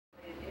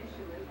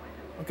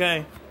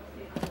Okay.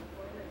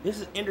 This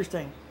is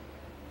interesting.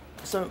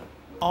 So,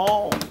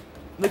 all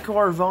the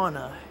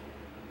Carvana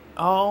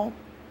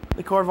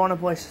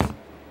places.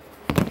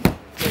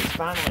 It's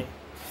finally.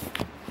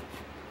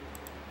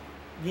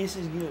 This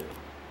is good.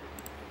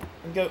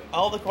 And go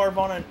all the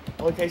Carvana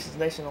locations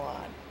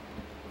nationwide.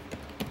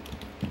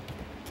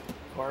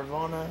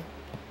 Carvana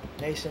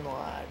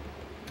nationwide.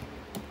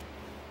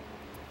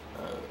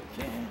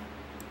 Okay.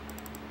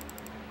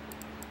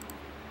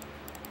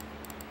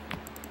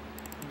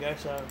 Okay,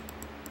 so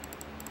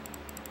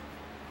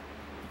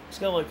let's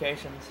go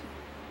locations.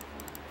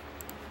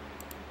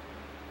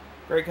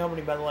 Great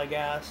company, by the way,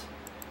 guys.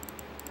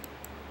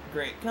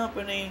 Great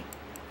company.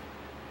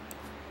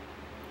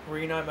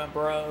 Reunite my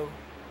bro.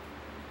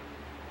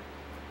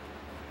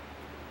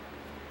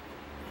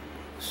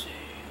 Let's see.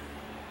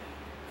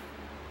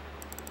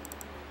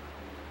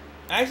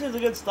 Actually, it's a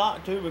good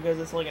stock too because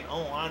it's like an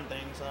online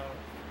thing, so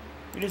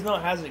you just know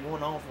it has it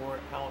going on for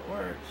it, how it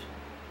works.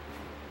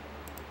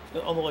 Let's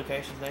go all the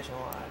locations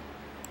nationwide.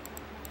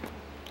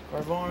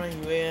 Carvana,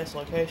 US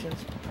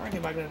locations. I'm trying to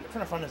get back in,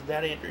 trying to find this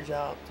data entry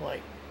job to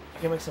like I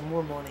can make some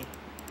more money.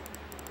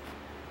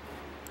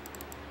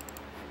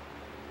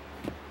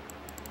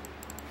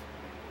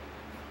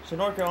 So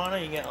North Carolina,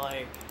 you get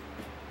like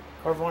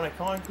Carvana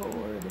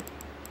Concord,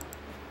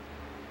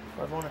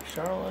 Carvana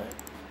Charlotte,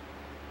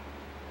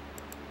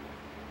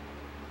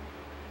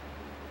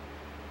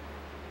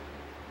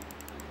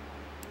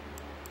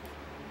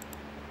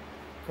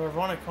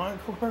 Carvana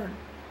Concord,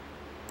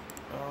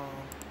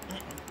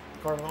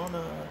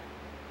 Carvana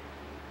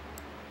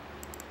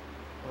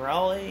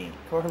Raleigh,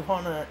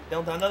 Carvana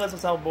Delta. I know that's a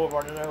South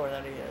Boulevard. I know where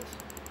that is.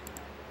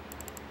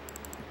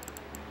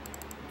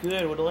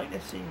 Good. Would like to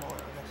see more.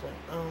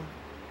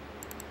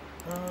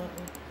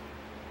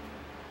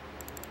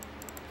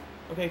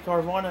 Okay,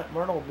 Carvana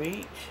Myrtle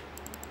Beach,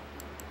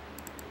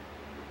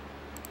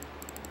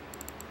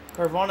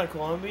 Carvana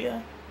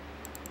Columbia,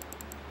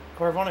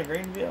 Carvana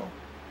Greenville.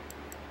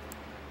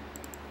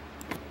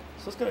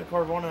 So let's go to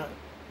Carvana,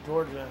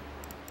 Georgia.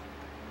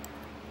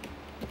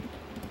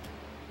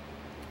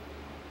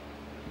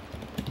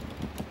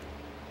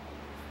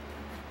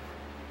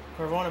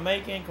 Carvana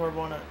Macon,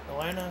 Carvana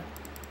Atlanta,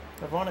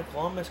 Carvana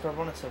Columbus,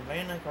 Carvana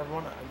Savannah,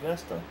 Carvana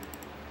Augusta,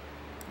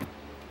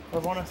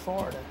 Carvana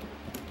Florida,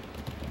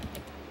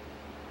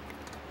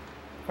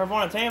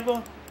 Carvana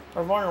Tampa,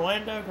 Carvana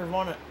Orlando,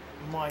 Carvana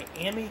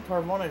Miami,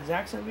 Carvana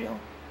Jacksonville,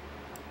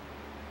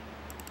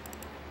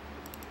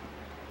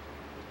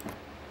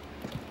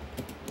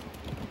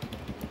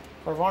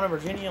 Carvana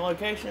Virginia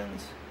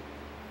locations,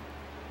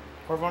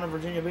 Carvana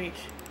Virginia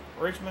Beach,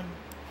 Richmond.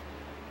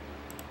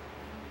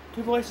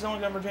 2 places only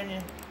got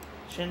Virginia,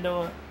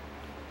 Shenandoah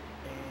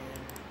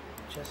and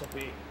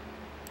Chesapeake.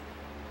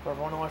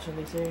 Carvana,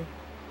 Washington, D.C.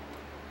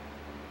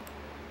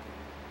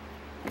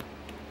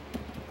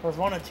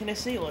 Carvana,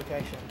 Tennessee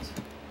locations.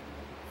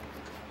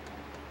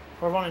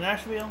 Carvana,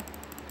 Nashville.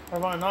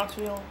 Carvana,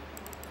 Knoxville.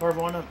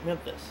 Carvana,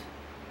 Memphis.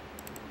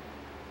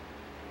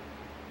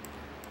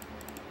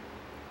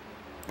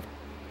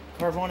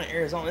 Carvana,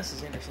 Arizona. This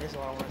is interesting. This is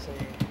what I want to see.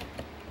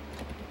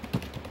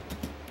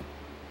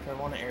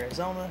 Carvana,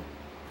 Arizona.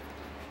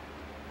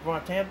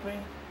 Carvana, Tempe.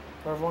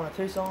 Carvana,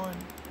 Tucson.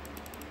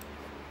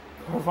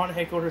 Carvana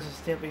headquarters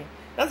is Tempe.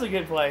 That's a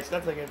good place.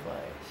 That's a good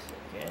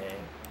place. Okay.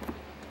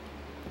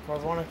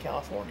 Carvana,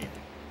 California.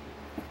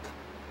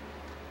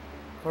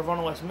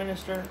 Carvana,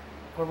 Westminster.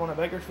 Carvana,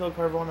 Bakersfield.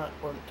 Carvana,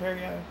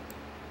 Ontario.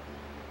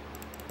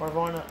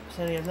 Carvana,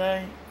 San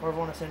Jose.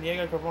 Carvana, San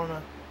Diego.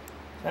 Carvana,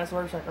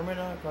 Chatsworth,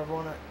 Sacramento.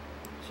 Carvana,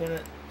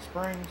 Shannon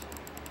Springs.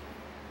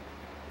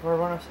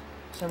 Carvana,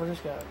 San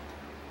Francisco.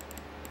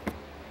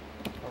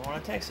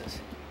 Carvana, Texas.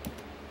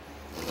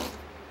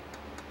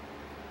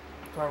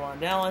 Carvana,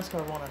 Dallas.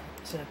 Carvana,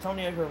 San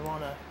Antonio.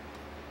 Carvana,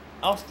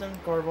 Austin.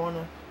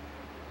 Carvana,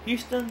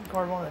 Houston.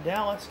 Carvana,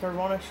 Dallas.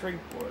 Carvana,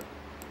 Shreveport.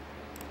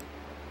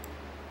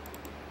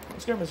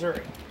 Let's go to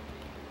Missouri.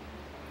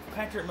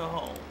 Patrick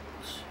Mahomes.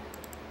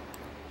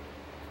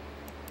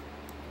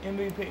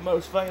 MVP,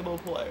 most valuable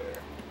player.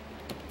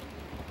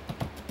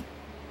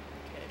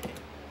 Okay.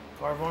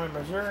 Carvana,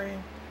 Missouri.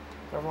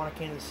 Carvana,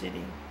 Kansas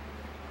City.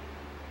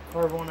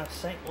 Carvana,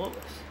 St. Louis.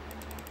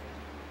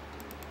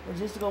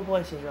 Logistical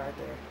places right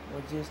there.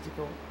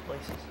 Logistical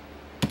places.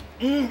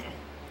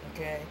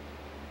 Okay.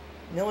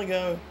 Then we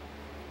go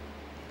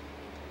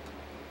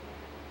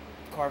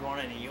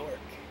Carvana, New York.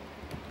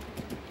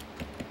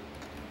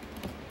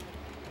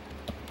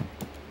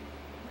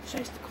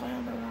 Chase the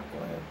Clown to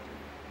Rockwell.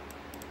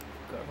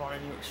 Carvana,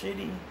 New York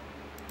City.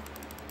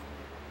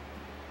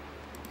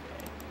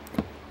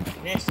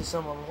 Okay. Next is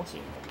some of them. Let's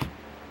see.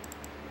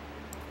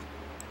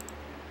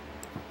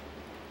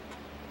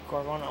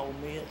 Carvana, Ole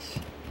Miss.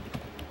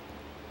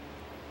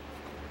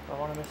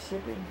 Carvana,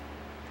 Mississippi.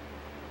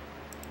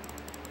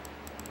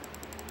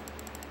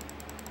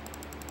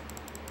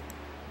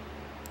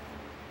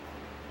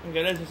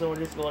 Okay, those are some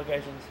logistical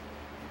locations.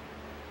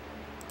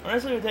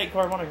 Honestly, we take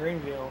Carvana,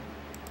 Greenville.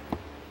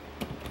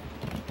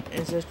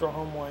 Ancestral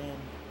homeland.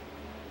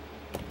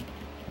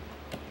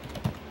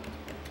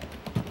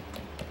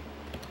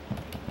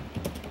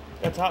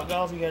 Got Top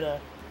Golf. You got a.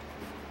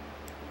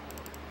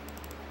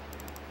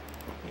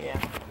 Yeah.